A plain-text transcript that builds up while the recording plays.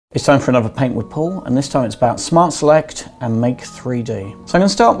It's time for another Paint with Paul, and this time it's about Smart Select and Make 3D. So I'm going to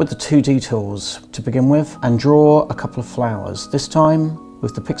start with the 2D tools to begin with and draw a couple of flowers, this time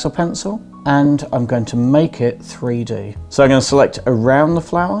with the Pixel Pencil, and I'm going to make it 3D. So I'm going to select around the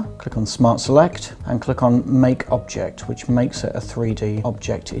flower, click on Smart Select and click on Make Object, which makes it a 3D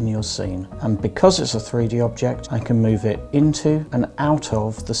object in your scene. And because it's a 3D object, I can move it into and out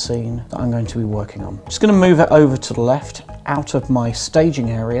of the scene that I'm going to be working on. Just going to move it over to the left, out of my staging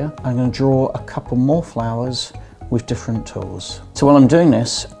area. I'm going to draw a couple more flowers with different tools. So while I'm doing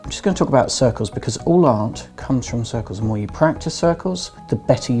this, I'm just going to talk about circles, because all art comes from circles. The more you practice circles, the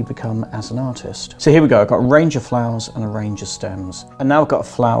better you become as an artist. So here we go, I've got a range of flowers and a range of stems. And now I've got a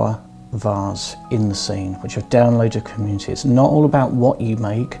flower vase in the scene, which I've downloaded community. It's not all about what you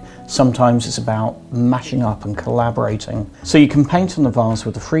make. Sometimes it's about mashing up and collaborating. So you can paint on the vase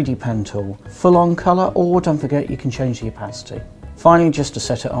with the 3D pen tool, full on color, or don't forget, you can change the opacity. Finally, just to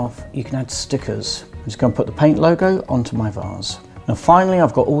set it off, you can add stickers. I'm just going to put the paint logo onto my vase. Now finally,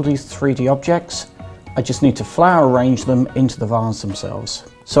 I've got all these 3D objects. I just need to flower arrange them into the vase themselves.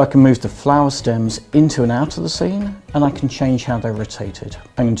 So I can move the flower stems into and out of the scene, and I can change how they're rotated.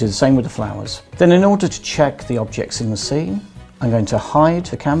 I'm going to do the same with the flowers. Then in order to check the objects in the scene, I'm going to hide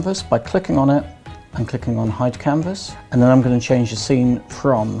the canvas by clicking on it and clicking on Hide Canvas. And then I'm going to change the scene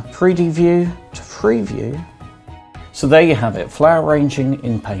from 3D view to free view. So there you have it, flower arranging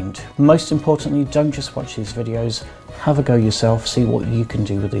in Paint. Most importantly, don't just watch these videos, have a go yourself, see what you can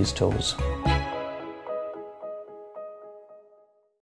do with these tools.